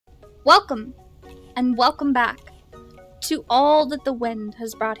Welcome, and welcome back to all that the wind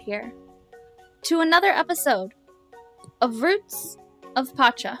has brought here, to another episode of Roots of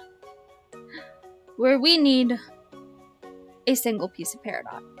Pacha, where we need a single piece of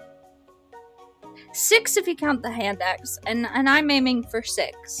peridot. 6 if you count the hand axe, and I'm aiming for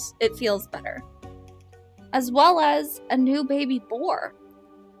 6. It feels better. As well as a new baby boar.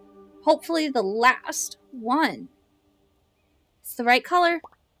 Hopefully the last one. It's the right color.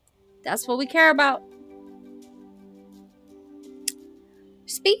 That's what we care about.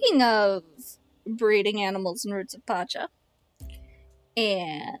 Speaking of breeding animals in Roots of Pacha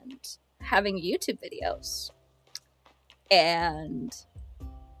and having YouTube videos and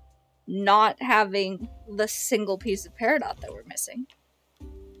not having the single piece of peridot that we're missing.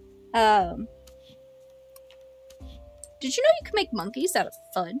 Did you know you can make monkeys out of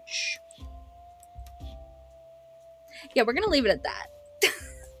fudge? Yeah, we're gonna leave it at that.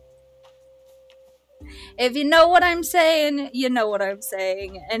 If you know what I'm saying, you know what I'm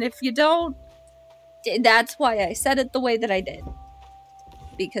saying. And if you don't, that's why I said it the way that I did.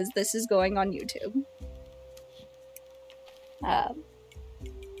 Because this is going on YouTube.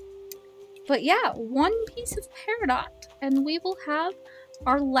 But yeah, 1 piece of peridot, and we will have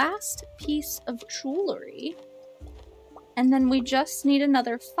our last piece of jewelry. And then we just need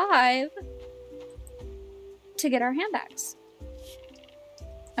another 5 to get our hand axe.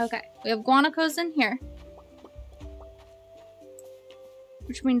 Okay, we have guanacos in here.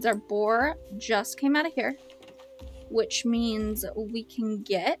 Which means our boar just came out of here. Which means we can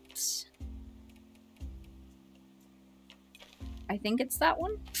get... I think it's that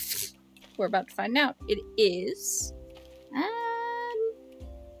one. We're about to find out. It is.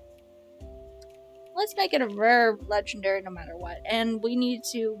 Let's make it a rare legendary no matter what. And we need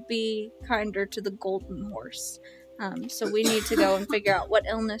to be kinder to the golden horse. So we need to go and figure out what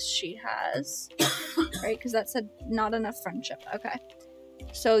illness she has. Right? Because that said not enough friendship. Okay.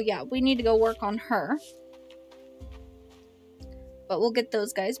 So yeah, we need to go work on her. But we'll get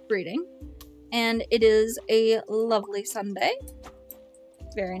those guys breeding. And it is a lovely Sunday.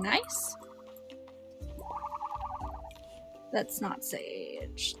 Very nice. That's not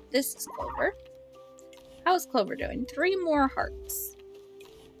sage. This is Clover. How is Clover doing? 3 more hearts.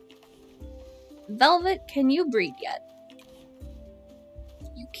 Velvet, can you breed yet?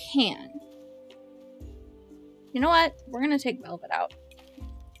 You can. You know what? We're gonna take Velvet out.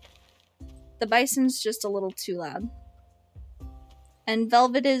 The bison's just a little too loud. And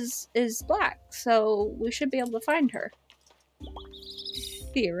Velvet is black, so we should be able to find her.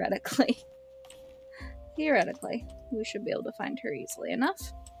 Theoretically. Theoretically, we should be able to find her easily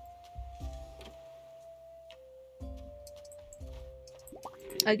enough.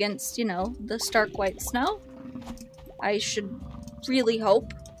 Against, you know, the stark white snow. I should really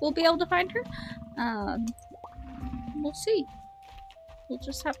hope we'll be able to find her. We'll see. We'll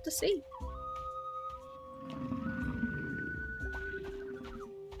just have to see.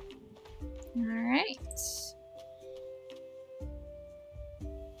 Alright.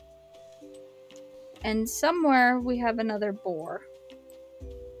 And somewhere we have another boar.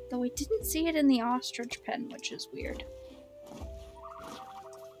 Though I didn't see it in the ostrich pen, which is weird.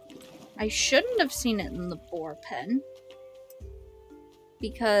 I shouldn't have seen it in the boar pen.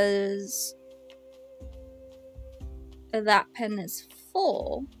 Because that pen is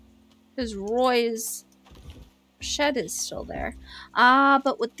full. Because Roy's shed is still there. Ah,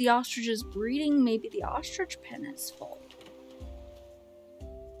 but with the ostriches breeding, maybe the ostrich pen is full.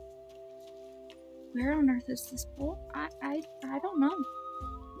 Where on earth is this boar? I don't know.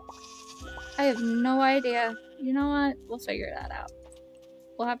 I have no idea. You know what? We'll figure that out.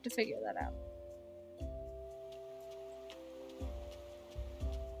 We'll have to figure that out.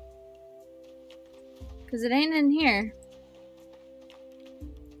 Because it ain't in here.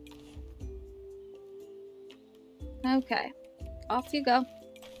 Okay. Off you go.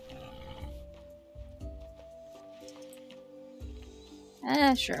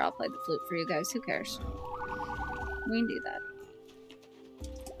 Sure, I'll play the flute for you guys. Who cares? We can do that.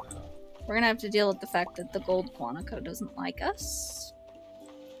 We're gonna have to deal with the fact that the gold guanaco doesn't like us.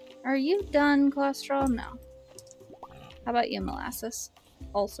 Are you done, cholesterol? No. How about you, molasses?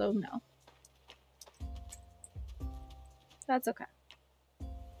 Also, no. That's okay.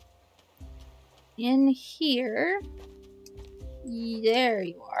 In here... There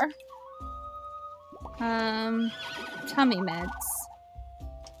you are. Tummy meds.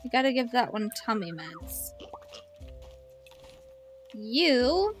 You gotta give that one tummy meds.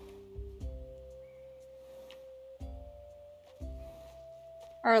 You...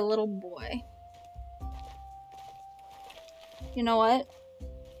 are a little boy. You know what?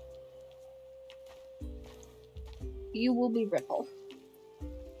 you will be Ripple.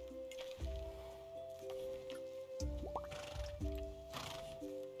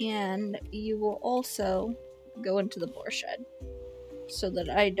 And you will also go into the boar shed so that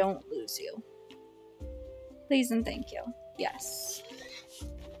I don't lose you. Please and thank you. Yes.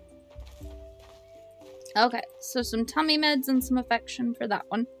 Okay, so some tummy meds and some affection for that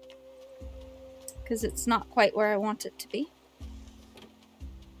one. Because it's not quite where I want it to be.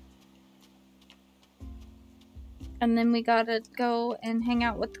 And then we gotta go and hang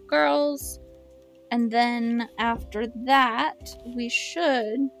out with the girls. And then after that, we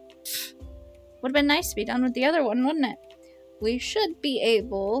should... Would have been nice to be done with the other one, wouldn't it? We should be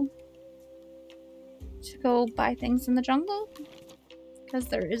able to go buy things in the jungle. Because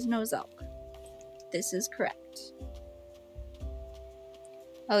there is no Zelk. This is correct.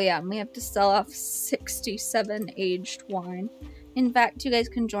 Oh yeah, and we have to sell off 67 aged wine. In fact, you guys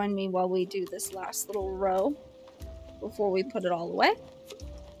can join me while we do this last little row before we put it all away.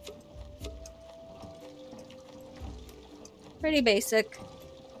 Pretty basic.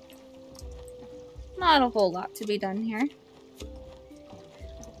 Not a whole lot to be done here.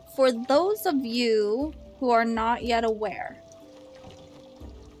 For those of you who are not yet aware,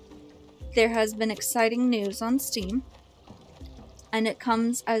 there has been exciting news on Steam, and it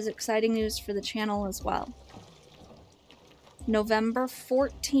comes as exciting news for the channel as well. November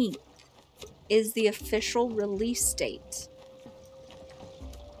 14th is the official release date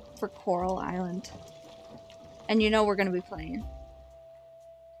for Coral Island. And you know we're going to be playing.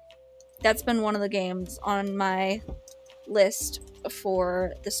 That's been one of the games on my list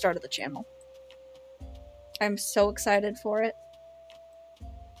for the start of the channel. I'm so excited for it.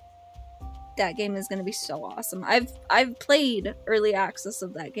 That game is going to be so awesome. I've played early access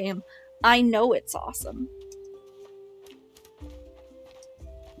of that game. I know it's awesome.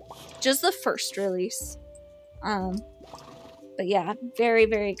 Just the first release. But yeah, very,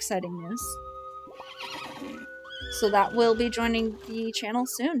 very exciting news. So that will be joining the channel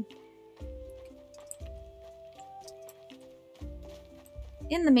soon.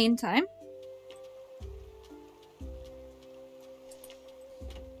 In the meantime,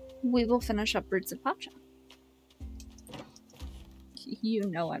 we will finish up Roots of Pacha. You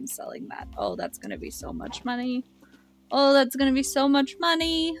know I'm selling that. Oh, that's gonna be so much money. Oh, that's gonna be so much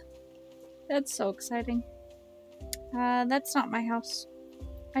money. That's so exciting. That's not my house.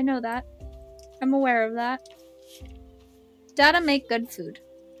 I know that. I'm aware of that. Dada make good food.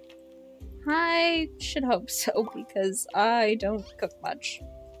 I should hope so, because I don't cook much.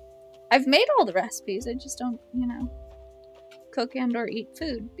 I've made all the recipes, I just don't, you know, cook and or eat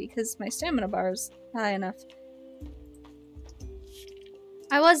food, because my stamina bar is high enough.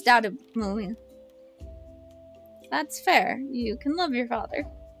 I was Dada moving. That's fair. You can love your father.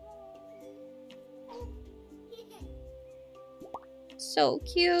 So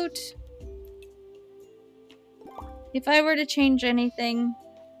cute. If I were to change anything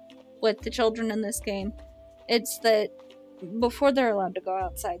with the children in this game, it's that before they're allowed to go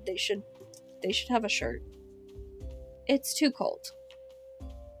outside, they should have a shirt. It's too cold.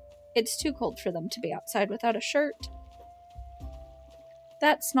 It's too cold for them to be outside without a shirt.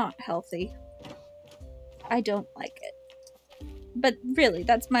 That's not healthy. I don't like it. But really,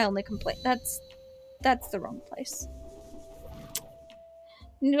 that's my only complaint. That's the wrong place.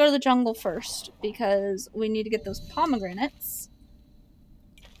 We need to go to the jungle first, because we need to get those pomegranates.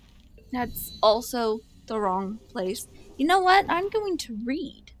 That's also the wrong place. You know what? I'm going to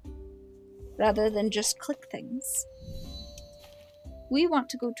read, rather than just click things. We want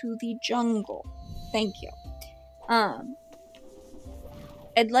to go to the jungle. Thank you.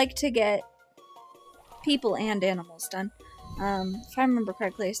 I'd like to get people and animals done. If I remember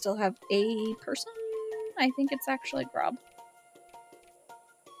correctly, I still have a person. I think it's actually Grob.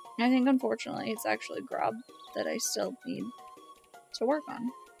 I think, unfortunately, it's actually Grob that I still need to work on,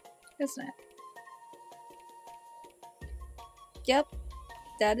 isn't it? Yep,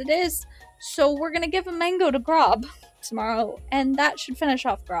 that it is. So we're gonna give a mango to Grob tomorrow, and that should finish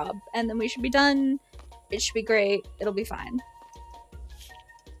off Grob, and then we should be done. It should be great. It'll be fine.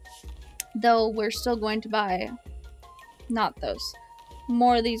 Though we're still going to buy, not those,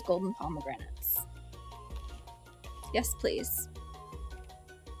 more of these golden pomegranates. Yes, please.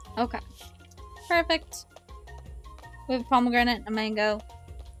 Okay. Perfect. We have a pomegranate and a mango.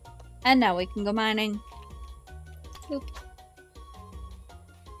 And now we can go mining. Oop.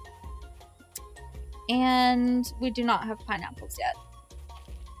 And we do not have pineapples yet.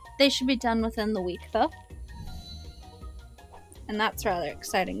 They should be done within the week, though. And that's rather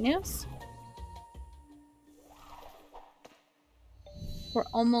exciting news. We're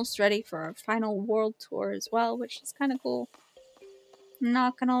almost ready for our final world tour as well, which is kind of cool. I'm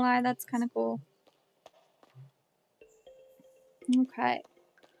not gonna lie, that's kind of cool. Okay.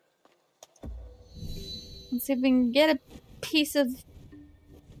 Let's see if we can get a piece of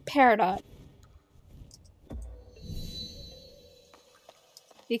peridot.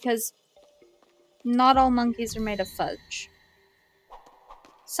 Because not all monkeys are made of fudge.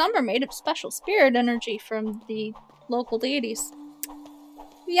 Some are made of special spirit energy from the local deities.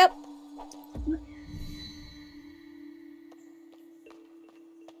 Yep.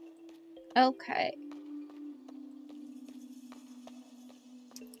 Okay.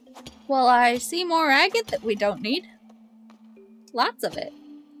 Well, I see more agate that we don't need. Lots of it.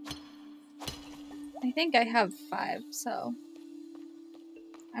 I think I have 5, so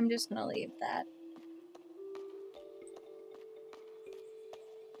I'm just gonna leave that.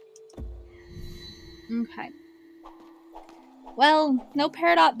 Okay. Well, no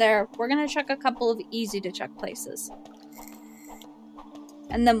peridot there. We're gonna check a couple of easy to check places.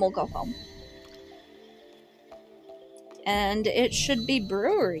 And then we'll go home. And it should be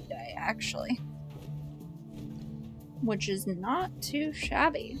brewery day, actually. Which is not too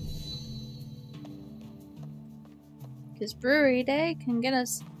shabby. Because brewery day can get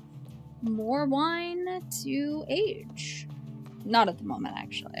us more wine to age. Not at the moment,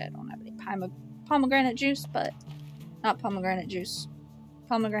 actually. I don't have any pomegranate juice, but not pomegranate juice.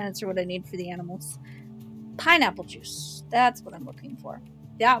 Pomegranates are what I need for the animals. Pineapple juice. That's what I'm looking for.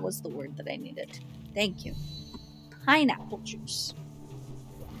 That was the word that I needed. Thank you. Pineapple juice.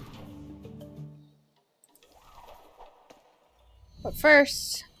 But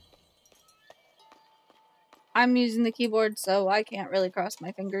first, I'm using the keyboard, so I can't really cross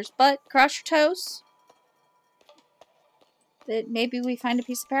my fingers. But cross your toes. That maybe we find a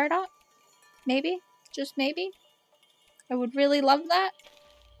piece of peridot. Maybe. Just maybe. I would really love that.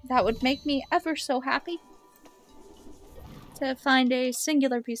 That would make me ever so happy. To find a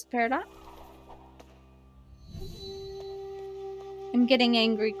singular piece of peridot. I'm getting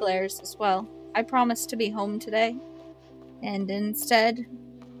angry glares as well. I promised to be home today. And instead,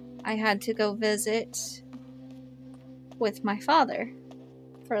 I had to go visit with my father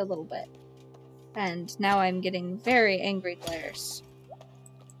for a little bit. And now I'm getting very angry glares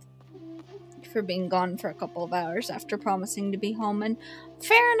for being gone for a couple of hours after promising to be home. And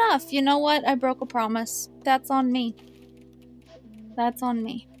fair enough, you know what? I broke a promise. That's on me. That's on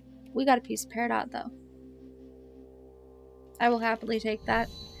me. We got a piece of peridot, though. I will happily take that.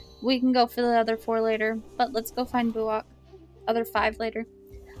 We can go for the other 4 later, but let's go find Buak. Other 5 later.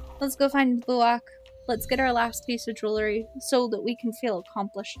 Let's go find Buak. Let's get our last piece of jewelry so that we can feel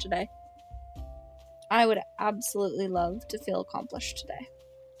accomplished today. I would absolutely love to feel accomplished today.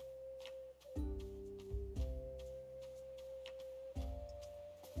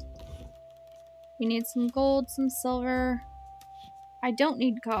 We need some gold, some silver. I don't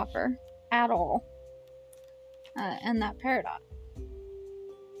need copper at all. And that peridot.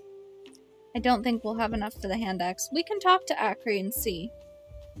 I don't think we'll have enough for the hand axe. We can talk to Acri and see.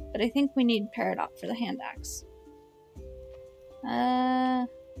 But I think we need peridot for the hand axe. No,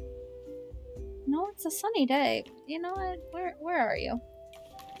 it's a sunny day. You know what? Where are you?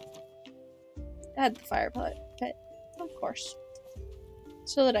 At the fire pit. Of course.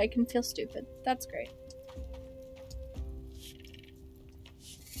 So that I can feel stupid. That's great.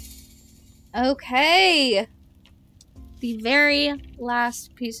 Okay! The very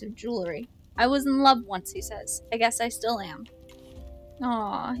last piece of jewelry. I was in love once, he says. I guess I still am.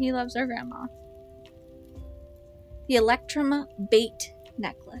 Aw, he loves our grandma. The Electrum Bait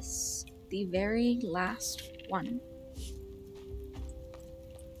Necklace. The very last one.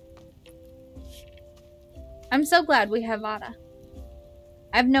 I'm so glad we have Vada.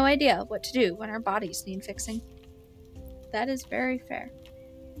 I have no idea what to do when our bodies need fixing. That is very fair.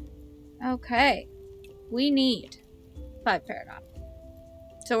 Okay. We need 5 peridot.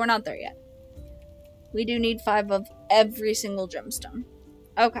 So we're not there yet. We do need 5 of every single gemstone.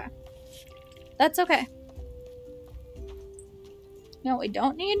 Okay. That's okay. No, we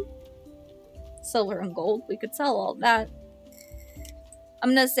don't need silver and gold. We could sell all that.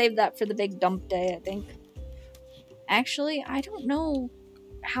 I'm gonna save that for the big dump day, I think. Actually, I don't know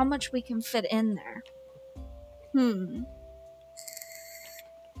how much we can fit in there.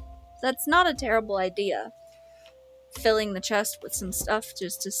 That's not a terrible idea. Filling the chest with some stuff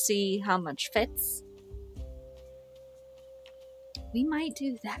just to see how much fits. We might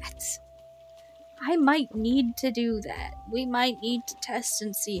do that. I might need to do that. We might need to test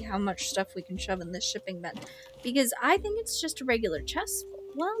and see how much stuff we can shove in this shipping bin. Because I think it's just a regular chest.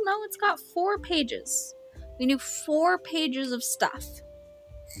 Well, no, it's got 4 pages. We need 4 pages of stuff.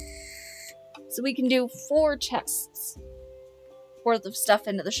 So we can do 4 chests worth of stuff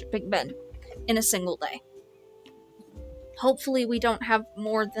into the shipping bin in a single day. Hopefully we don't have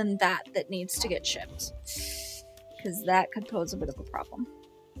more than that needs to get shipped, because that could pose a bit of a problem.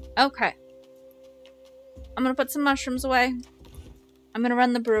 Okay. I'm gonna put some mushrooms away. I'm gonna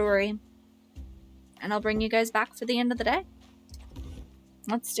run the brewery. And I'll bring you guys back for the end of the day.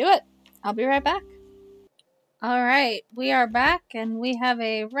 Let's do it. I'll be right back. Alright, we are back, and we have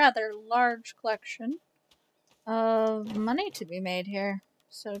a rather large collection of money to be made here.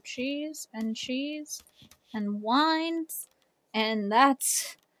 So cheese and wines, and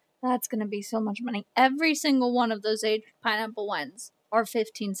that's gonna be so much money. Every single one of those aged pineapple wines are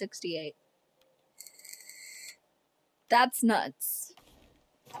 $15.68. That's nuts.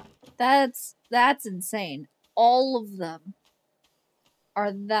 That's insane. All of them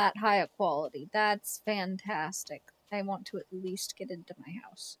are that high a quality. That's fantastic. I want to at least get into my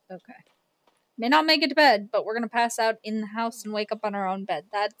house. Okay. May not make it to bed, but we're gonna pass out in the house and wake up on our own bed.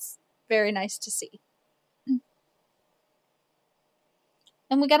 That's very nice to see.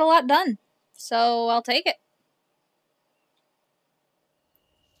 And we got a lot done, so I'll take it.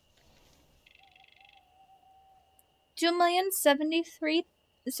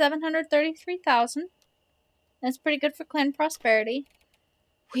 $2,073,733,000. That's pretty good for clan prosperity.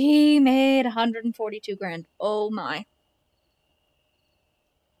 We made 142 grand. Oh my.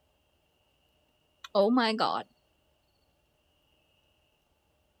 Oh my god.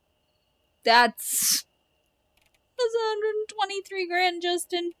 That's 123 grand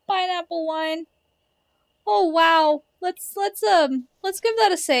just in pineapple wine. Oh wow. Let's give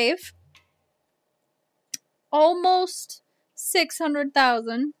that a save. Almost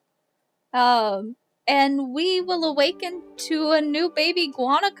 600,000. And we will awaken to a new baby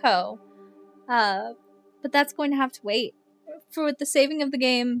Guanaco. But that's going to have to wait for the saving of the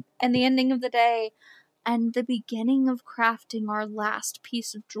game and the ending of the day and the beginning of crafting our last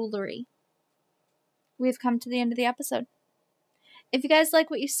piece of jewelry. We've come to the end of the episode. If you guys like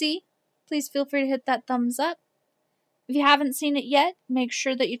what you see, please feel free to hit that thumbs up. If you haven't seen it yet, make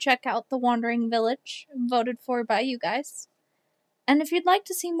sure that you check out The Wandering Village, voted for by you guys. And if you'd like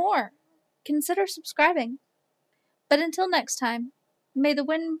to see more, consider subscribing. But until next time, may the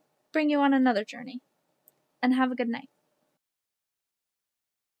wind bring you on another journey. And have a good night.